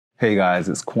Hey guys,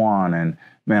 it's Kwan, and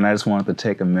man, I just wanted to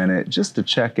take a minute just to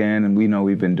check in. And we know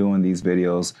we've been doing these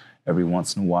videos every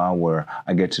once in a while where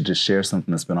I get to just share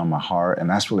something that's been on my heart. And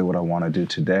that's really what I want to do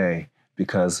today,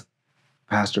 because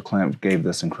Pastor Clint gave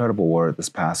this incredible word this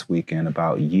past weekend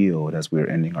about yield as we were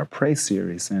ending our pray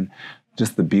series and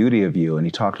just the beauty of yield. And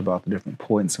he talked about the different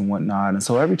points and whatnot. And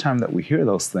so every time that we hear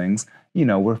those things,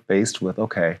 we're faced with,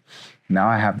 okay, now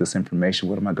I have this information.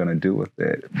 What am I going to do with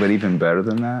it? But even better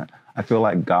than that, I feel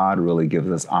like God really gives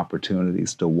us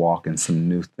opportunities to walk in some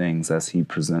new things as he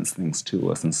presents things to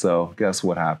us. And so guess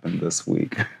what happened this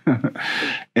week?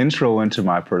 Intro into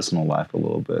my personal life a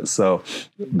little bit. So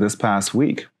this past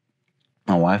week,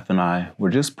 my wife and I were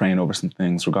just praying over some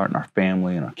things regarding our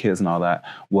family and our kids and all that.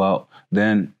 Well,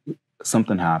 then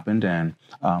something happened, and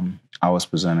I was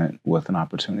presented with an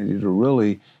opportunity to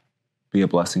really be a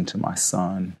blessing to my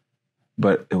son.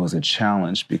 But it was a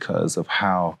challenge because of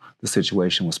how the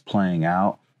situation was playing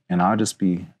out. And I'll just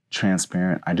be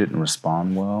transparent. I didn't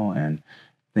respond well, and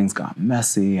things got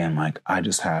messy. And I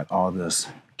just had all this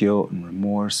guilt and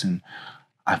remorse. And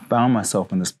I found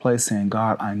myself in this place saying,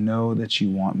 God, I know that you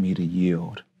want me to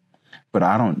yield, but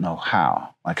I don't know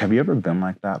how. Have you ever been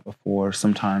like that before?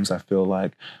 Sometimes I feel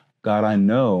like, God, I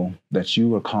know that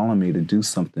you are calling me to do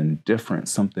something different,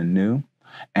 something new.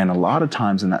 And a lot of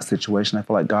times in that situation, I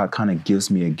feel like God kind of gives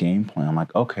me a game plan. I'm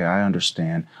like, okay, I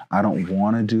understand. I don't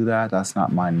want to do that. That's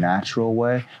not my natural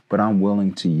way, but I'm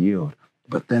willing to yield.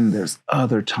 But then there's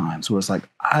other times where it's like,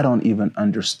 I don't even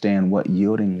understand what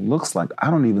yielding looks like. I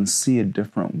don't even see a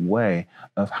different way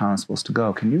of how I'm supposed to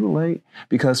go. Can you relate?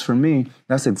 Because for me,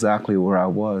 that's exactly where I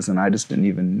was. And I just didn't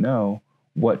even know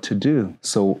what to do.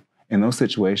 So in those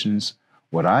situations,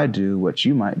 what I do, what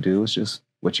you might do, is just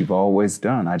what you've always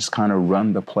done. I just kind of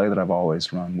run the play that I've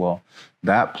always run. Well,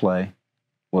 that play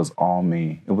was all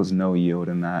me. It was no yield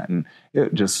in that. And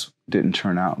it just didn't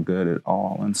turn out good at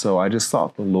all. And so I just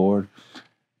sought the Lord.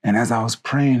 And as I was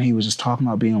praying, he was just talking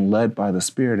about being led by the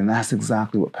Spirit. And that's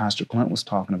exactly what Pastor Clint was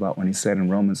talking about when he said in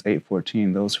Romans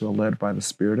 8:14, those who are led by the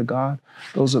Spirit of God,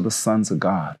 those are the sons of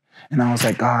God. And I was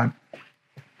like, God,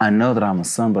 I know that I'm a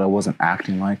son, but I wasn't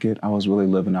acting like it. I was really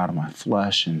living out of my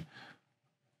flesh, and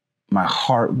my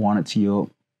heart wanted to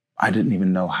yield. I didn't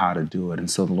even know how to do it. And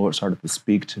so the Lord started to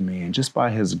speak to me. And just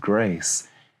by his grace,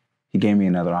 he gave me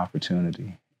another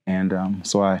opportunity. And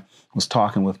so I was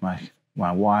talking with my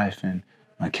wife and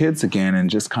my kids again, and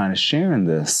just kind of sharing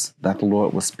this, that the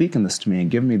Lord was speaking this to me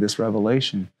and giving me this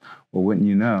revelation. Well, wouldn't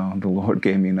you know, the Lord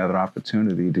gave me another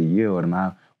opportunity to yield. And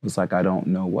I was like, I don't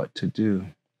know what to do.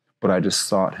 But I just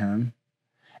sought him.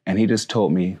 And he just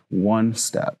told me one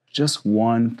step, just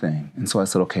one thing. And so I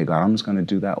said, okay, God, I'm just going to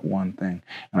do that one thing.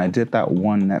 And I did that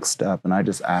one next step. And I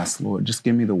just asked, Lord, just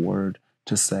give me the word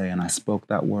to say. And I spoke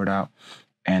that word out.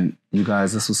 And you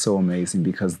guys, this was so amazing,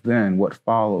 because then what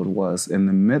followed was, in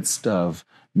the midst of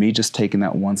me just taking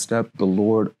that one step, the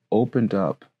Lord opened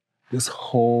up this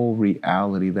whole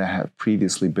reality that had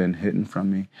previously been hidden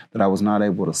from me, that I was not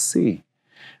able to see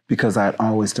because I had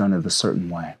always done it a certain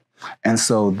way. And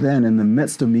so then in the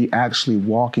midst of me actually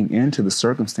walking into the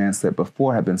circumstance that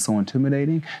before had been so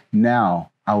intimidating, now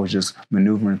I was just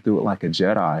maneuvering through it like a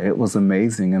Jedi. It was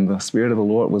amazing. And the Spirit of the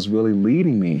Lord was really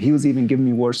leading me. He was even giving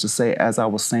me words to say as I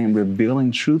was saying,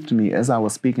 revealing truth to me as I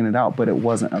was speaking it out, but it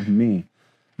wasn't of me.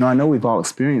 Now, I know we've all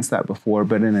experienced that before,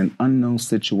 but in an unknown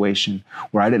situation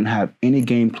where I didn't have any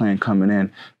game plan coming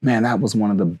in, man, that was one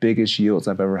of the biggest yields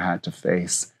I've ever had to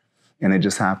face. And it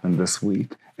just happened this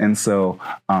week. And so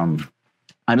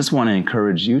I just want to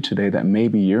encourage you today that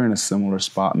maybe you're in a similar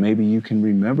spot. Maybe you can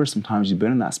remember sometimes you've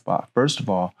been in that spot. First of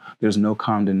all, there's no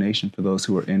condemnation for those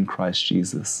who are in Christ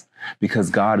Jesus, because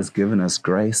God has given us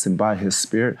grace, and by his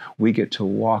Spirit, we get to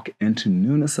walk into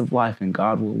newness of life, and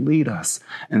God will lead us.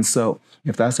 And so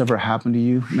if that's ever happened to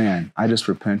you, man, I just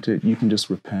repented. You can just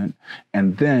repent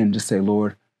and then just say,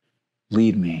 Lord,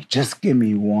 lead me. Just give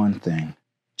me one thing.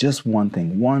 Just one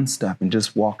thing, one step, and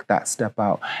just walk that step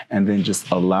out, and then just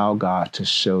allow God to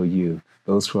show you.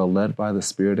 Those who are led by the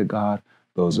Spirit of God,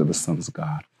 those are the sons of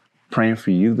God. Praying for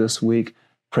you this week.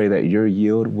 Pray that your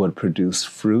yield would produce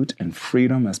fruit and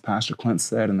freedom, as Pastor Clint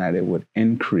said, and that it would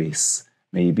increase.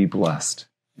 May you be blessed.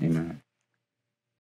 Amen.